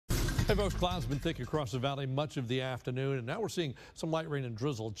Hey folks, clouds have been thick across the valley much of the afternoon, and now we're seeing some light rain and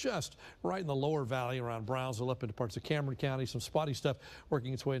drizzle just right in the lower valley around Brownsville up into parts of Cameron County. Some spotty stuff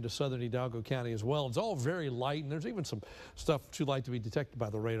working its way into southern Hidalgo County as well. It's all very light, and there's even some stuff too light to be detected by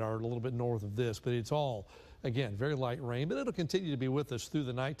the radar a little bit north of this, but it's all, again, very light rain, but it'll continue to be with us through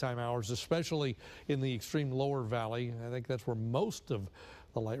the nighttime hours, especially in the extreme lower valley. I think that's where most of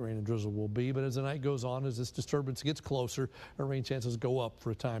the light rain and drizzle will be, but as the night goes on, as this disturbance gets closer, our rain chances go up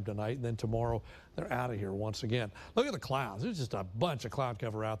for a time tonight, and then tomorrow they're out of here once again. Look at the clouds. There's just a bunch of cloud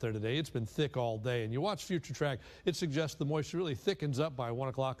cover out there today. It's been thick all day, and you watch Future Track, it suggests the moisture really thickens up by 1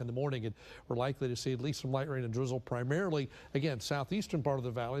 o'clock in the morning, and we're likely to see at least some light rain and drizzle, primarily, again, southeastern part of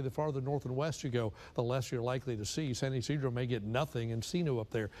the valley. The farther north and west you go, the less you're likely to see. San Ysidro may get nothing, and Sino up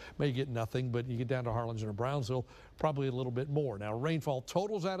there may get nothing, but you get down to Harlingen or Brownsville, probably a little bit more. Now, rainfall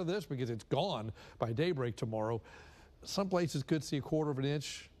totals out of this because it's gone by daybreak tomorrow. Some places could see 1/4 of an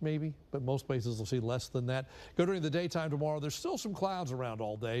inch, maybe, but most places will see less than that. Go during the daytime tomorrow. There's still some clouds around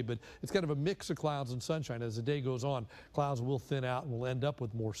all day, but it's kind of a mix of clouds and sunshine. As the day goes on, clouds will thin out and we'll end up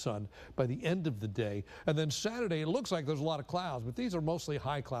with more sun by the end of the day. And then Saturday, it looks like there's a lot of clouds, but these are mostly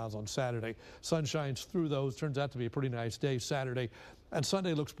high clouds on Saturday. Sun shines through those. Turns out to be a pretty nice day Saturday. And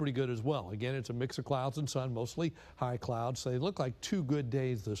Sunday looks pretty good as well. Again, it's a mix of clouds and sun, mostly high clouds. So they look like 2 good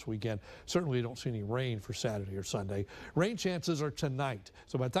days this weekend. Certainly you don't see any rain for Saturday or Sunday. Rain chances are tonight.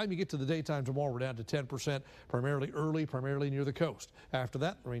 So by the time you get to the daytime tomorrow, we're down to 10%, primarily early, primarily near the coast. After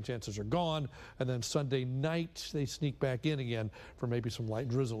that, the rain chances are gone. And then Sunday night, they sneak back in again for maybe some light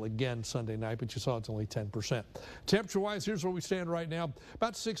drizzle again Sunday night, but you saw it's only 10%. Temperature-wise, here's where we stand right now.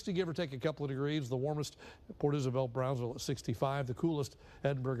 About 60, give or take a couple of degrees. The warmest, Port Isabel, Brownsville at 65. The coolest,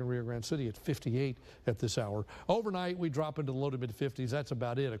 Edinburgh and Rio Grande City at 58 at this hour. Overnight, we drop into the low to mid 50s. That's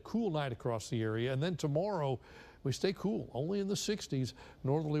about it. A cool night across the area. And then tomorrow, we stay cool, only in the 60s.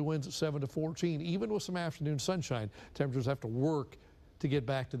 Northerly winds at 7 to 14. Even with some afternoon sunshine, temperatures have to work to get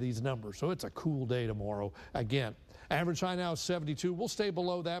back to these numbers. So it's a cool day tomorrow again. Average high now is 72. We'll stay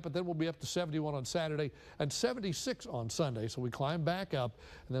below that, but then we'll be up to 71 on Saturday and 76 on Sunday. So we climb back up,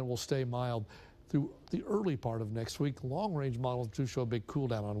 and then we'll stay mild through the early part of next week. Long-range models do show a big cool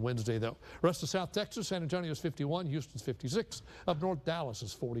down on Wednesday, though. Rest of South Texas, San Antonio's 51, Houston's 56. Up north, Dallas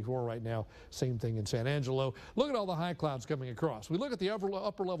is 44 right now. Same thing in San Angelo. Look at all the high clouds coming across. We look at the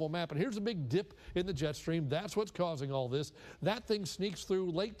upper level map, and here's a big dip in the jet stream. That's what's causing all this. That thing sneaks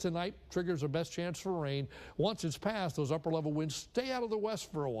through late tonight, triggers our best chance for rain. Once it's passed, those upper level winds stay out of the west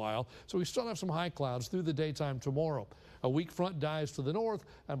for a while, so we still have some high clouds through the daytime tomorrow. A weak front dives to the north,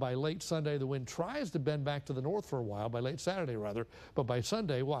 and by late Sunday, the wind tries to bend back to the north for a while, by late Saturday rather, but by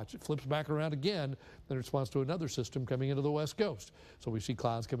Sunday, watch, it flips back around again in response to another system coming into the west coast. So we see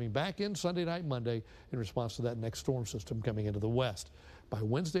clouds coming back in Sunday night, Monday, in response to that next storm system coming into the west. By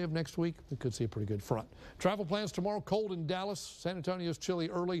Wednesday of next week, we could see a pretty good front. Travel plans tomorrow, cold in Dallas. San Antonio's chilly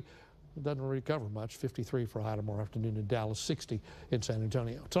early. It doesn't recover much. 53 for a high tomorrow afternoon in Dallas, 60 in San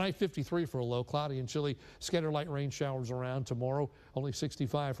Antonio. Tonight, 53 for a low, cloudy and chilly. Scattered light rain showers around. Tomorrow, only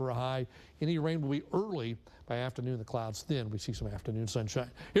 65 for a high. Any rain will be early. By afternoon, the clouds thin. We see some afternoon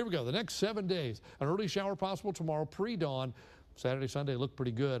sunshine. Here we go. The next 7 days. An early shower possible tomorrow, pre-dawn. Saturday, Sunday look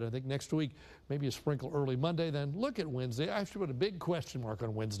pretty good. I think next week, maybe a sprinkle early Monday. Then look at Wednesday. I actually put a big question mark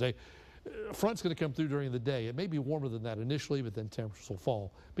on Wednesday. Front's going to come through during the day. It may be warmer than that initially, but then temperatures will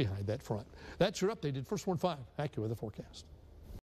fall behind that front. That's your updated First Warn 5 AccuWeather forecast.